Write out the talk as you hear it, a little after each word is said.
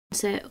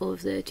set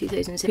of the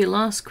 2017.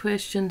 Last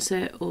question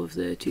set of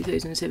the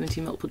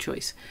 2017 multiple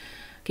choice.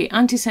 Okay,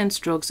 antisense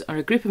drugs are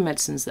a group of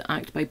medicines that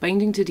act by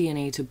binding to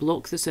DNA to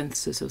block the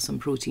synthesis of some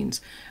proteins.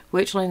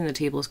 Which line in the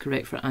table is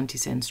correct for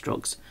antisense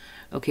drugs?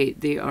 Okay,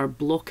 they are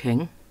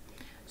blocking,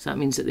 so that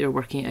means that they're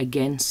working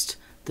against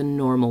the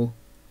normal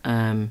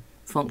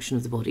function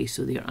of the body,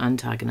 so they are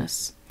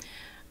antagonists,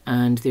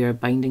 and they are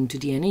binding to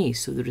DNA,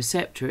 so the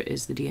receptor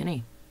is the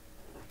DNA.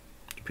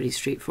 Pretty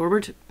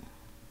straightforward.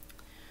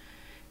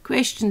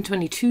 Question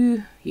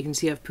 22, you can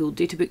see I've pulled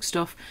databook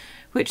stuff.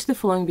 Which of the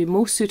following would be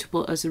most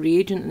suitable as a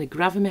reagent in the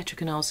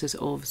gravimetric analysis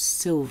of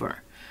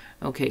silver?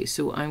 Okay,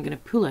 so I'm going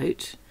to pull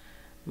out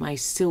my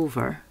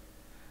silver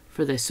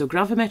for this. So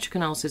gravimetric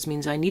analysis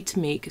means I need to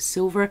make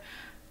silver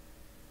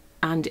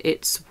and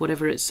its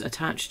whatever it's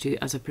attached to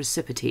as a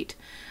precipitate.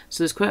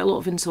 So there's quite a lot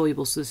of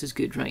insoluble, so this is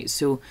good, right?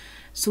 So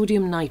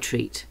sodium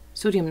nitrate.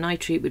 Sodium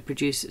nitrate would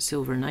produce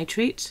silver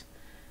nitrate.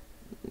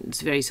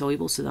 It's very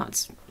soluble, so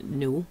that's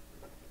no.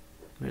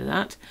 Rid of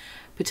that.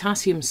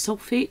 Potassium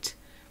sulfate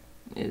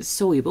is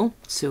soluble,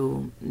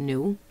 so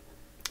no.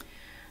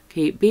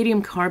 Okay,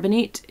 barium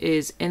carbonate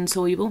is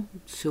insoluble,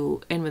 so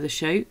in with a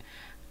shout.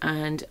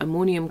 And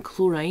ammonium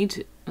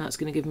chloride, that's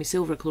going to give me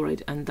silver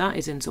chloride, and that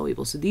is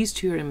insoluble. So these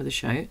two are in with a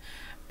shout,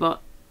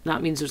 but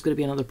that means there's going to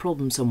be another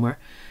problem somewhere.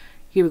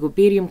 Here we go,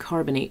 barium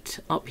carbonate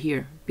up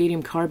here.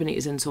 Barium carbonate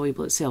is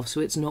insoluble itself, so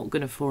it's not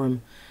going to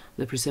form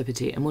the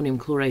precipitate. Ammonium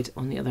chloride,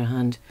 on the other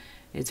hand,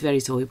 it's very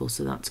soluble,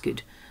 so that's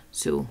good.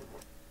 So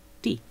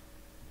D.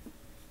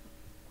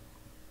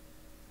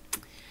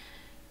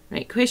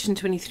 Right, question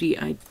 23.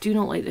 I do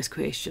not like this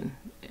question.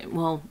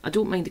 Well, I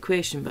don't mind the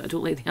question, but I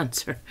don't like the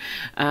answer.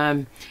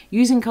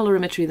 Using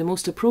colorimetry, the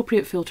most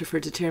appropriate filter for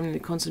determining the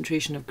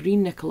concentration of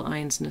green nickel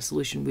ions in a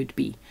solution would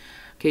be.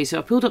 Okay, so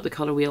I pulled up the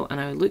colour wheel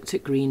and I looked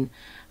at green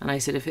and I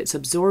said if it's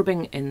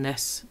absorbing in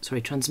this,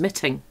 sorry,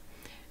 transmitting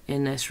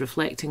in this,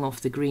 reflecting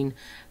off the green,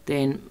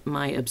 then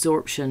my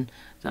absorption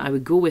that I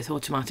would go with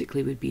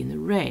automatically would be in the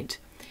red.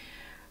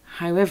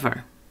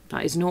 However,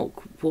 that is not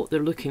what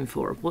they're looking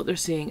for. What they're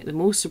saying, the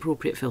most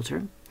appropriate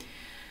filter.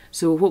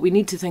 So what we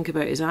need to think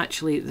about is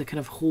actually the kind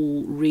of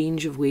whole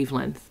range of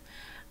wavelength.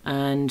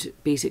 And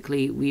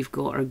basically we've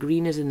got our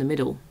green is in the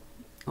middle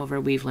of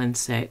our wavelength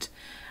set,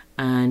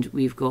 and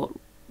we've got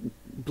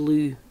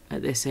blue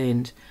at this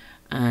end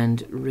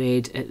and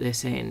red at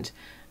this end.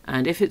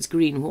 And if it's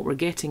green, what we're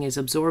getting is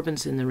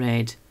absorbance in the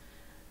red.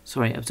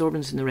 Sorry,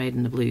 absorbance in the red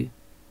and the blue.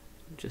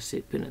 Just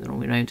putting it the wrong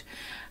way around.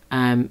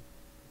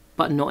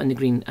 But not in the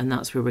green, and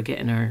that's where we're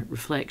getting our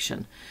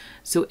reflection.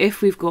 So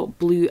if we've got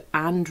blue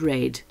and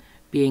red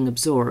being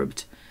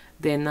absorbed,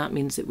 then that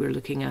means that we're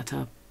looking at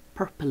a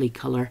purpley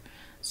colour,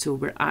 so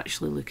we're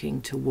actually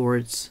looking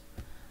towards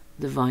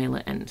the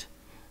violet end.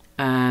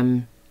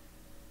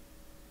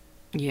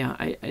 Yeah,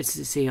 as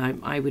I say,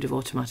 I would have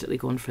automatically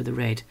gone for the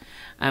red.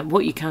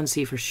 What you can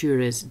say for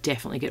sure is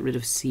definitely get rid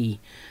of C,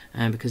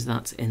 because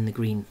that's in the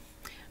green.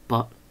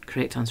 But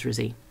correct answer is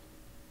A.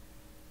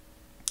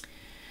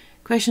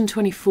 Question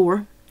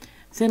 24.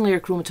 Thin layer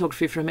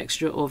chromatography for a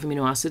mixture of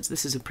amino acids.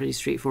 This is a pretty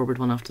straightforward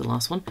one after the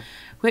last one.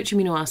 Which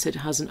amino acid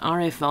has an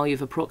RF value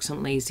of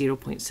approximately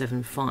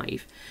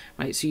 0.75?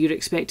 Right, so you're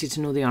expected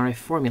to know the RF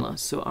formula.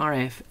 So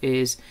RF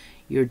is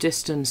your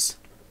distance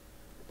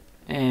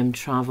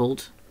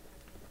travelled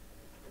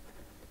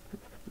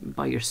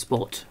by your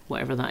spot,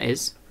 whatever that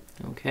is,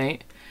 okay,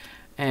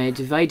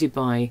 divided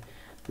by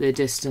the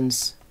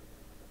distance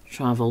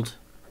travelled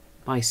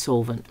by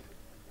solvent.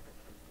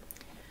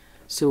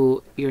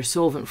 So your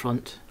solvent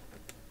front,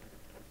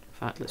 in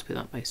fact, let's put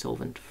that by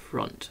solvent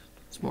front,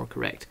 it's more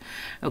correct.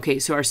 Okay,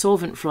 so our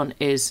solvent front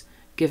is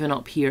given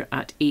up here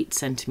at 8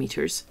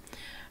 centimetres,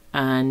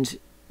 and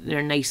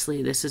they're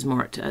nicely, this is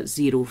marked at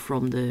 0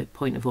 from the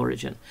point of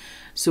origin.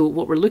 So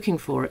what we're looking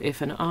for,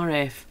 if an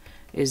RF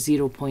is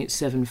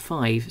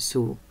 0.75,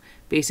 so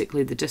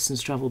basically the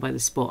distance travelled by the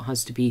spot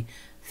has to be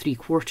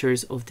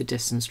 3/4 of the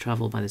distance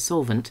travelled by the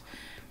solvent.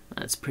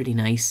 That's pretty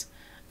nice.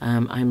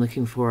 I'm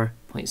looking for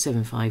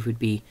 0.75 would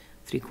be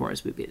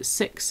 3/4 would be at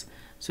 6,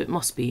 so it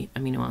must be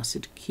amino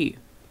acid Q.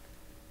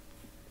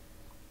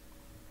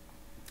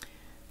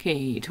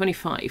 Okay,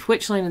 25.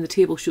 Which line in the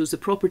table shows the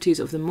properties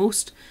of the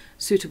most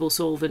suitable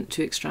solvent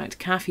to extract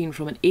caffeine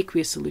from an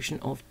aqueous solution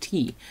of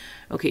tea?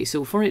 Okay,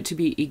 so for it to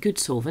be a good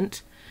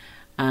solvent,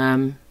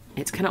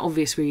 it's kind of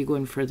obvious where you're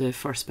going for the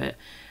first bit.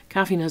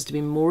 Caffeine has to be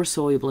more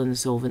soluble in the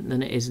solvent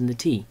than it is in the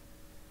tea.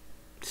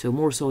 So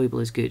more soluble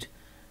is good,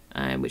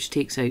 which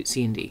takes out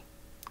C and D.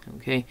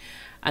 Okay,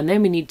 and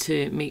then we need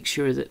to make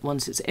sure that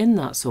once it's in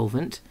that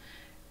solvent,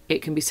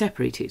 it can be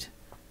separated.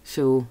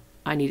 So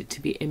I need it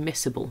to be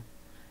immiscible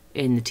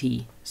in the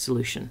tea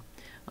solution,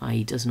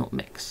 i.e. does not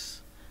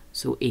mix.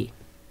 So A.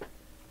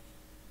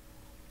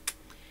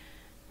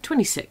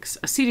 26.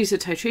 A series of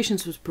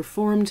titrations was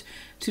performed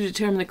to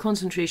determine the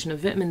concentration of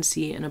vitamin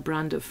C in a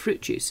brand of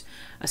fruit juice.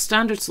 A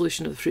standard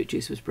solution of the fruit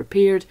juice was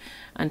prepared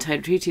and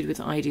titrated with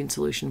iodine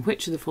solution.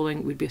 Which of the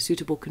following would be a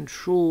suitable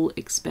control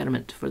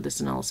experiment for this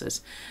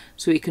analysis?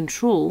 So a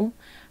control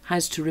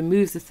has to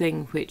remove the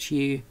thing which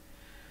you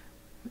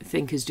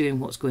think is doing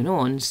what's going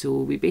on, so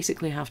we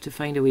basically have to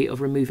find a way of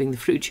removing the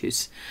fruit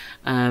juice.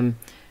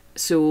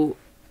 So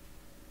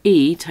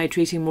A,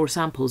 titrating more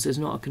samples is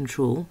not a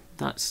control.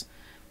 That's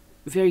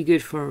very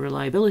good for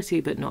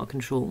reliability, but not a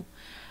control.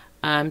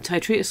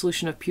 Titrate a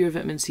solution of pure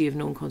vitamin C of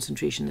known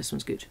concentration. This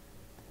one's good,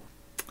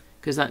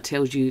 because that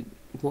tells you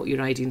what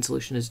your iodine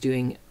solution is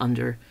doing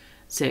under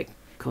set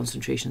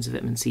concentrations of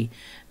vitamin C.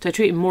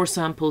 Titrating more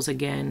samples,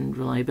 again,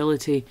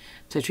 reliability.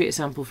 Titrate a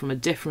sample from a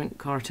different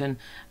carton.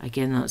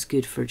 Again, that's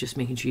good for just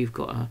making sure you've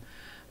got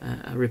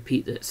a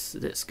repeat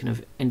that's kind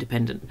of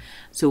independent.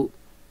 So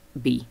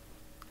B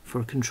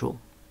for control.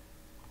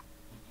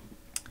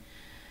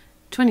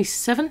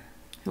 27,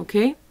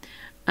 okay.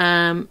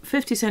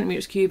 50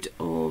 centimetres cubed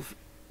of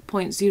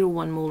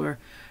 0.01 molar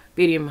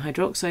barium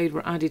hydroxide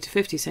were added to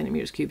 50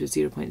 centimetres cubed of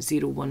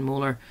 0.01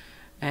 molar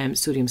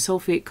sodium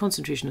sulfate.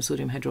 Concentration of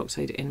sodium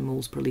hydroxide in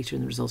moles per litre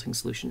in the resulting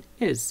solution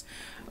is.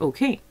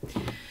 Okay.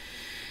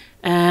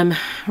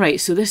 Right,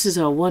 so this is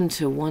a 1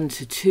 to 1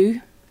 to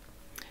 2.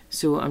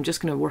 So I'm just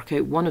going to work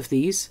out one of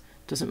these.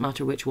 Doesn't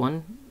matter which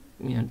one.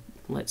 You know,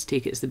 let's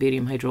take it as the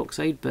barium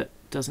hydroxide, but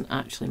doesn't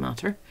actually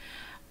matter.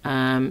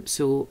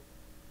 So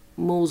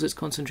moles is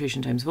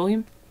concentration times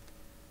volume.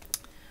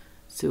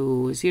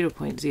 So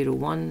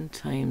 0.01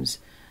 times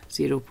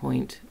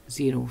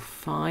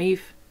 0.05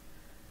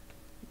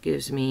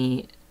 gives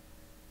me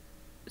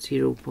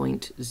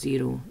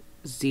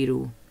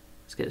 0.00,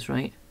 let's get this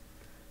right,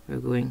 we're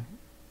going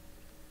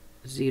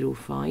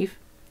 0.05,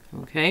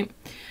 okay.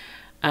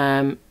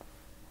 Then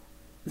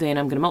I'm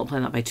going to multiply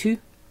that by 2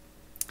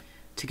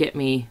 to get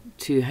me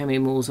to how many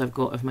moles I've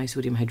got of my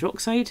sodium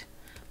hydroxide,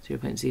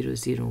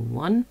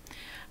 0.001,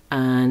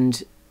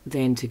 and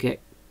then to get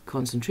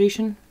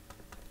concentration,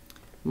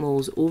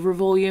 moles over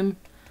volume,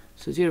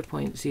 so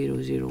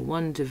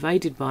 0.001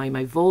 divided by,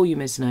 my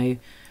volume is now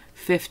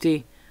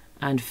 50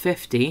 and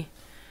 50,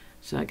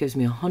 so that gives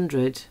me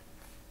 100,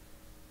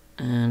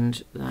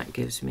 and that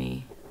gives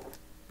me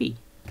B.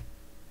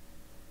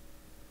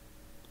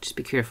 Just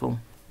be careful.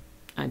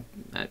 I'm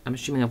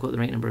assuming I've got the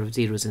right number of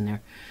zeros in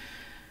there.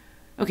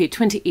 Okay,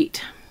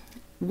 28.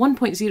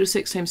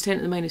 1.06 times 10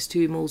 to the minus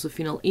 2 moles of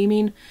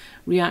phenylamine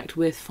react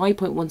with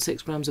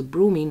 5.16 grams of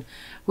bromine.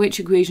 Which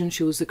equation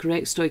shows the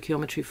correct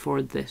stoichiometry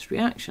for this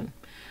reaction?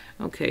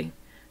 Okay,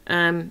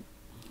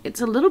 it's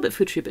a little bit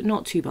footery, but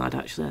not too bad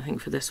actually, I think,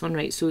 for this one.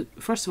 Right, so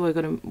first of all, I've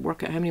got to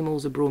work out how many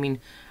moles of bromine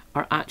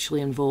are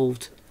actually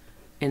involved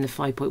in the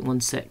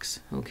 5.16.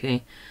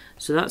 Okay,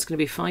 so that's going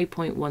to be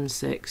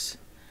 5.16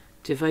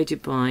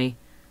 divided by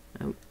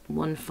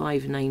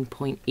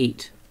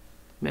 159.8.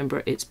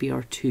 Remember, it's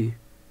BR2,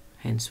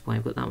 hence why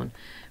I've got that one,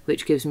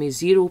 which gives me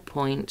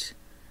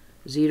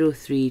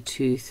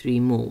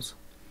 0.0323 moles.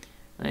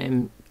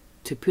 To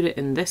put it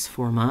in this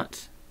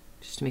format,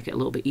 just to make it a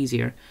little bit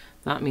easier,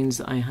 that means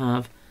that I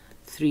have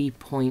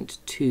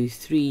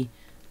 3.23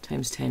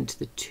 times 10 to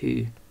the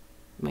 2,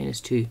 minus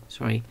 2,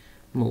 sorry,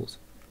 moles.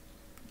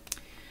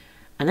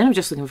 And then I'm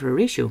just looking for a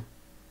ratio.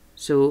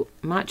 So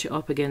match it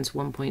up against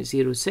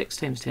 1.06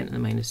 times 10 to the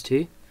minus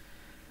 2,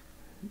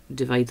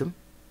 divide them,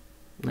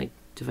 like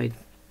divide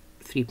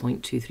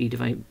 3.23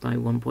 divided by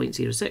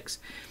 1.06,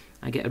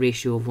 I get a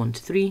ratio of 1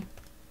 to 3,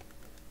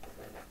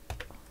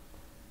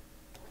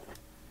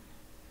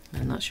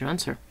 and that's your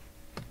answer.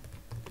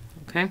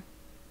 Okay.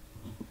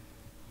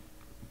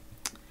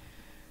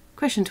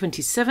 Question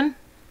 27,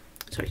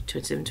 sorry,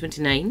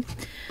 29.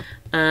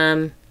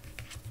 A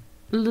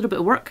little bit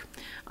of work.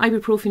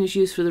 Ibuprofen is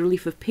used for the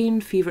relief of pain,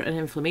 fever and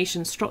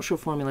inflammation. Structural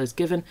formula is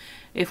given.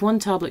 If one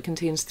tablet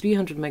contains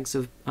 300 mg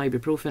of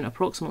ibuprofen,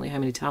 approximately how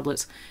many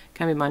tablets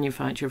can be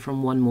manufactured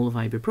from 1 mole of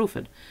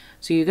ibuprofen?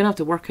 So you're going to have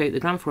to work out the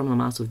gram formula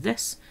mass of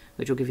this,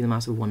 which will give you the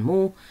mass of 1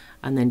 mole,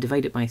 and then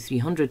divide it by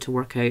 300 to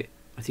work out,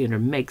 or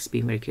 300 mgs,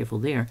 being very careful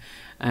there,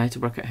 to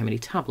work out how many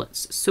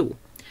tablets. So,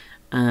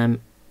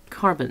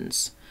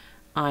 carbons.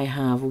 I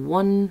have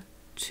 1,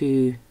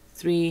 2,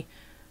 3,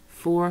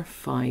 4,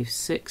 5,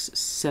 6,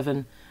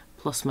 7,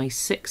 plus my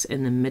 6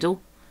 in the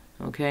middle,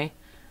 okay,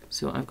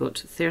 so I've got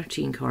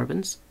 13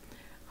 carbons.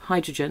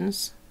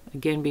 Hydrogens,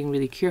 again being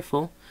really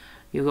careful,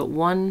 you've got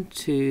 1,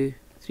 2,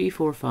 3,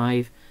 4,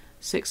 5,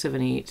 6,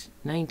 7, 8,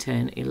 9,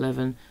 10,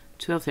 11,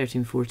 12,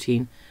 13,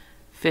 14,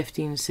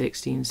 15,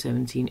 16,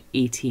 17,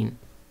 18,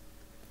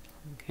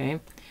 okay,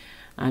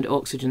 and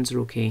oxygens are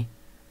okay,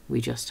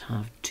 we just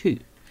have 2.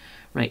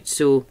 Right,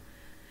 so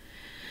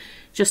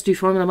just do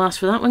formula mass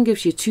for that one,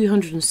 gives you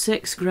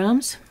 206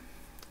 grams,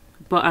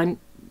 but I'm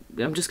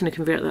just going to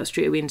convert that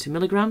straight away into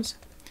milligrams,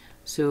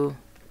 so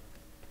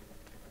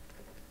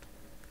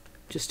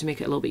just to make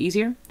it a little bit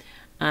easier.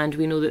 And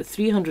we know that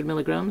 300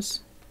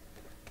 milligrams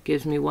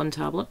gives me 1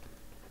 tablet.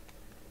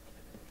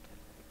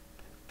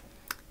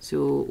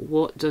 So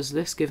what does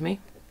this give me?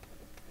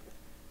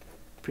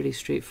 Pretty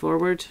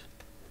straightforward,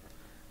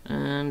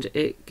 and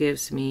it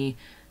gives me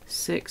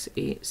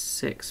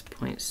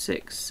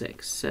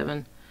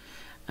 686.667,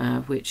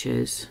 which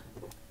is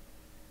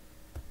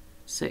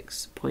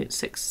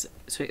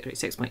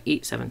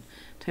 6.87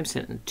 times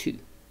 10 to the 2.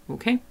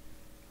 Okay.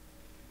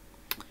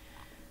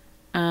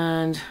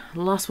 And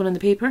last one in the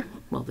paper,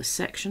 well, this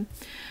section.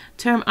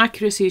 Term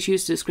accuracy is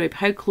used to describe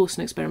how close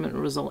an experimental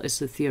result is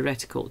to the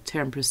theoretical.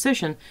 Term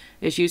precision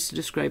is used to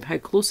describe how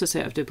close a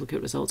set of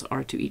duplicate results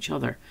are to each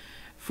other.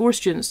 4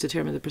 students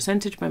determine the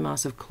percentage by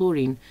mass of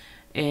chlorine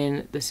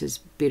in, this is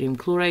barium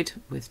chloride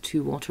with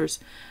 2 waters,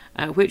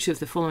 which of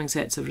the following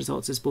sets of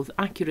results is both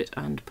accurate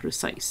and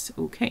precise.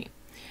 Okay,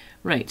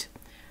 right.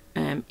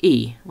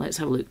 A, let's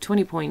have a look.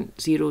 20.0,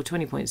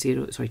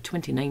 20.0, sorry,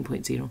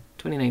 29.0,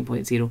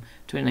 29.0,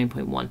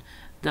 29.1.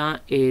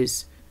 That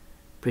is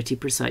pretty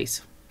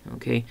precise.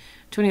 Okay,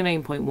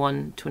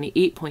 29.1,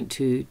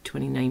 28.2,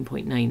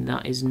 29.9,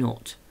 that is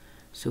not.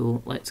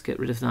 So let's get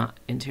rid of that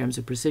in terms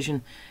of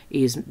precision.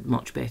 A is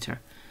much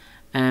better.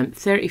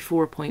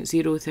 34.0,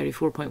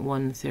 34.1,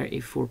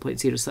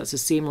 34.0, so that's the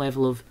same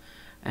level of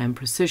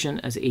precision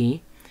as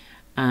A.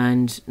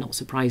 And not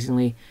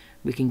surprisingly,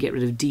 we can get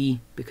rid of D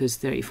because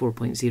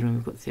 34.0 and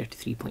we've got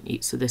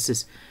 33.8. So this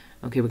is,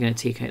 okay, we're going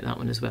to take out that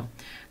one as well.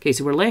 Okay,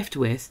 so we're left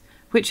with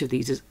which of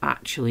these is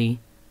actually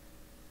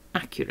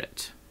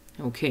accurate.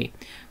 Okay,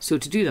 so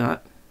to do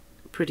that,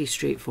 pretty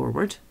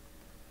straightforward.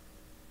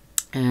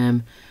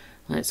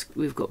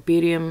 We've got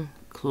barium,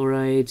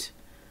 chloride,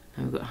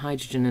 and we've got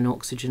hydrogen and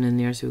oxygen in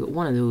there. So we've got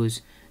 1 of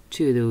those,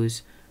 2 of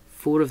those,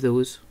 4 of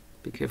those,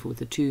 be careful with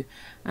the 2,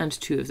 and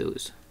 2 of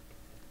those.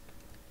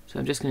 So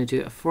I'm just going to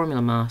do a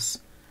formula mass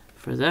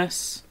for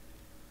this,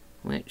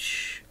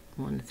 which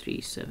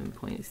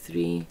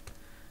 137.3.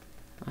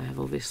 I have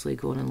obviously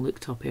gone and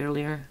looked up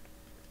earlier.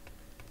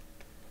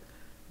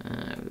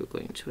 We're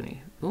going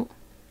 20. Oh,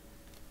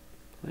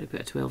 why did I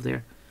put a 12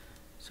 there?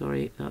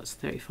 Sorry, that's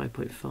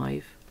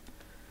 35.5.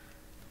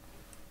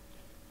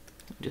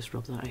 Just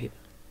rub that out.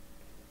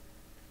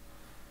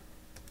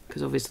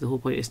 Because obviously the whole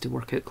point is to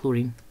work out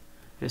chlorine.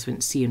 I just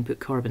went C and put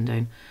carbon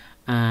down.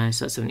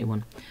 So that's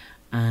 71.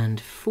 And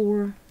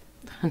 4.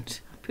 And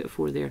I put a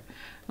 4 there.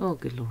 Oh,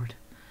 good lord.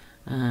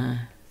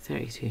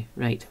 32.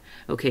 Right.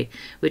 Okay.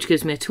 Which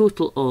gives me a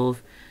total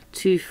of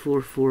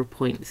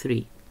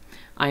 244.3.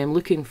 I am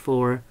looking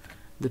for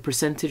the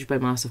percentage by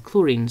mass of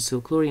chlorine. So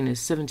chlorine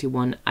is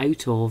 71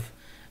 out of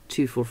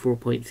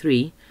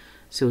 244.3.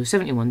 So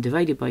 71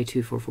 divided by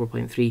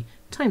 244.3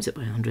 times it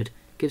by 100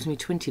 gives me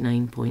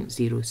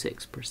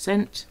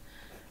 29.06%.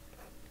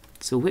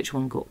 So which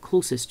one got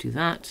closest to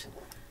that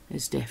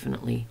is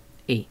definitely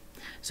A.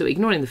 So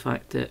ignoring the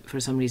fact that for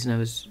some reason I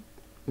was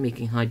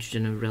making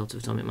hydrogen a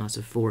relative atomic mass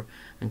of 4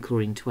 and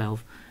chlorine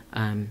 12,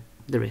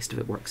 the rest of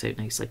it works out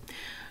nicely.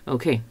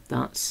 Okay,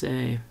 that's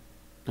the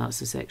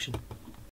section.